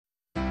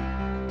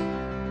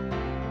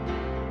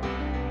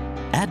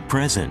At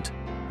present,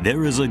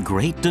 there is a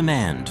great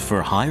demand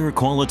for higher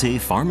quality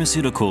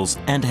pharmaceuticals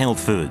and health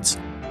foods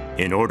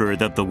in order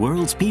that the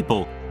world's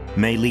people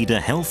may lead a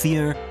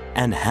healthier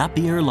and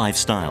happier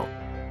lifestyle.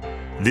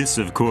 This,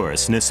 of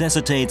course,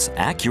 necessitates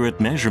accurate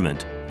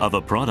measurement of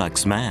a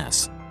product's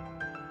mass.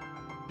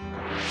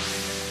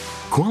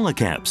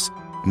 Qualicaps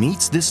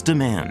meets this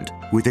demand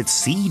with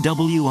its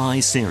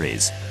CWI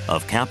series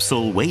of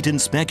capsule weight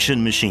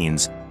inspection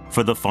machines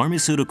for the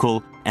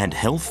pharmaceutical and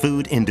health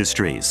food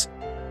industries.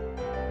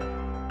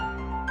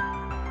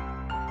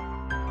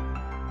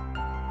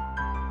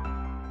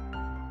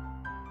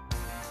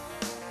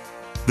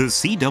 The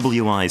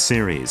CWI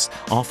series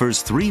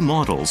offers 3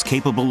 models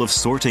capable of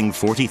sorting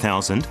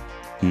 40,000,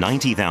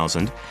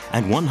 90,000,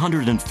 and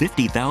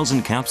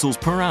 150,000 capsules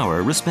per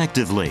hour,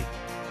 respectively.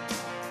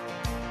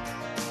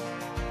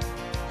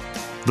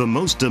 The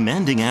most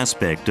demanding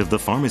aspect of the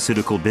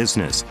pharmaceutical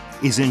business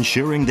is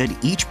ensuring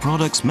that each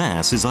product's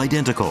mass is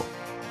identical.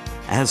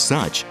 As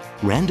such,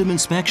 random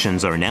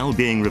inspections are now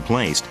being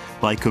replaced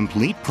by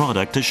complete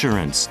product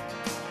assurance.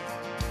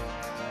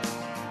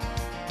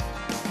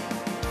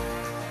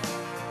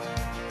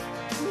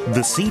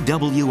 The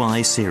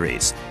CWI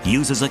series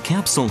uses a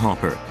capsule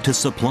hopper to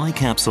supply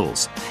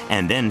capsules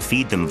and then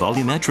feed them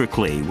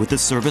volumetrically with a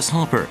service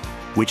hopper,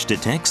 which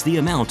detects the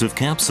amount of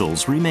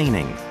capsules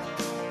remaining.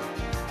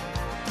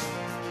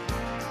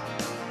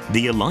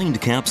 The aligned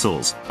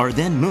capsules are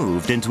then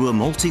moved into a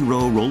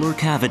multi-row roller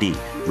cavity,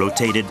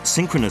 rotated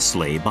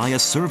synchronously by a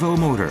servo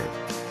motor.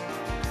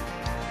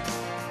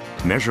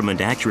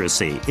 Measurement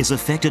accuracy is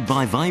affected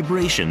by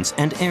vibrations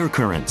and air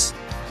currents.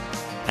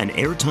 An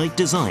airtight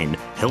design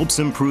helps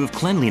improve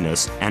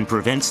cleanliness and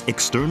prevents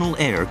external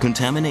air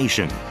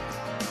contamination.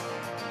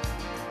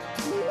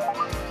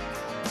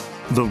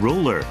 The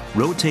roller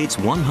rotates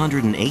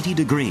 180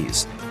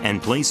 degrees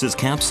and places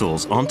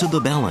capsules onto the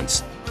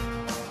balance.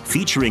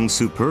 Featuring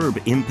superb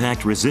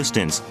impact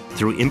resistance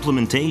through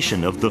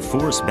implementation of the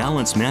force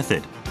balance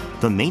method,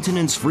 the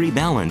maintenance-free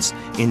balance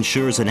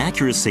ensures an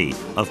accuracy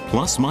of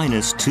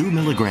 ±2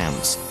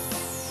 milligrams.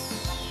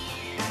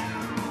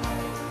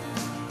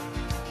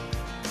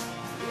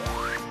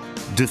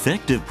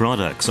 Defective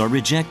products are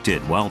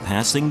rejected while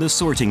passing the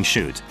sorting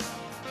chute.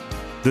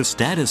 The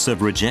status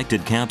of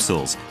rejected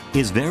capsules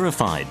is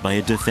verified by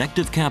a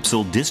defective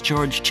capsule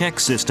discharge check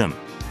system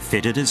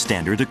fitted as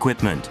standard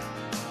equipment.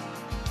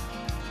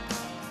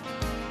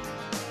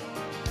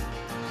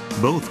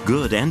 Both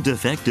good and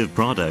defective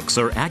products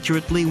are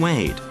accurately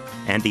weighed,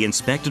 and the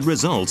inspected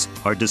results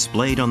are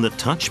displayed on the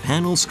touch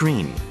panel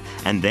screen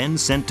and then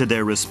sent to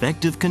their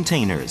respective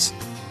containers.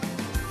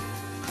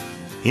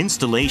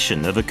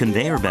 Installation of a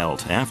conveyor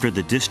belt after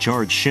the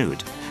discharge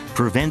chute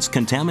prevents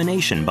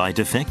contamination by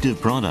defective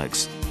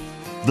products.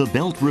 The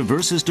belt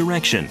reverses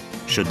direction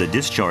should the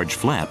discharge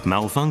flap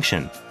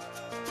malfunction.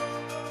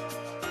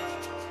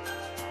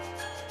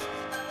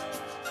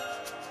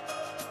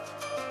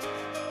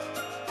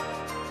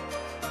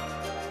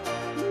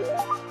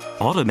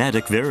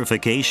 Automatic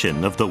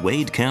verification of the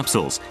weighed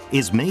capsules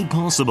is made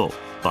possible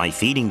by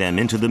feeding them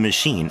into the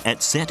machine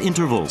at set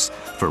intervals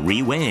for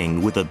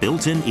reweighing with a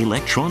built-in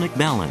electronic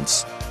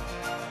balance.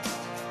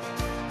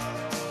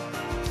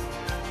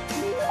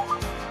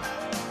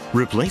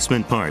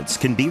 Replacement parts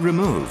can be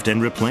removed and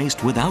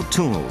replaced without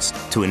tools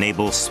to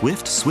enable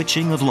swift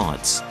switching of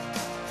lots.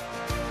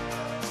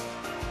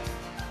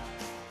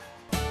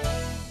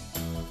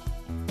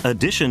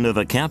 Addition of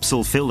a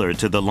capsule filler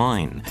to the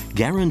line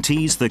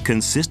guarantees the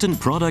consistent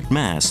product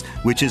mass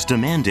which is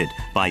demanded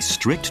by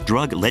strict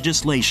drug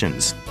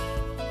legislations.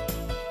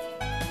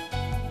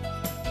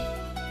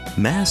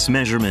 Mass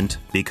measurement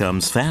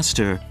becomes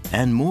faster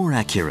and more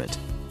accurate.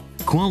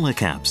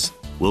 Qualicaps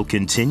will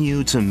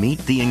continue to meet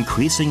the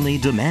increasingly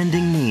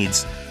demanding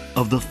needs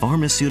of the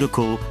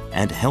pharmaceutical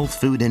and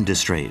health food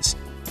industries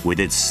with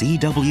its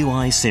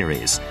CWI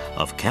series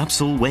of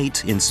capsule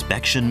weight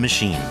inspection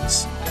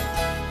machines.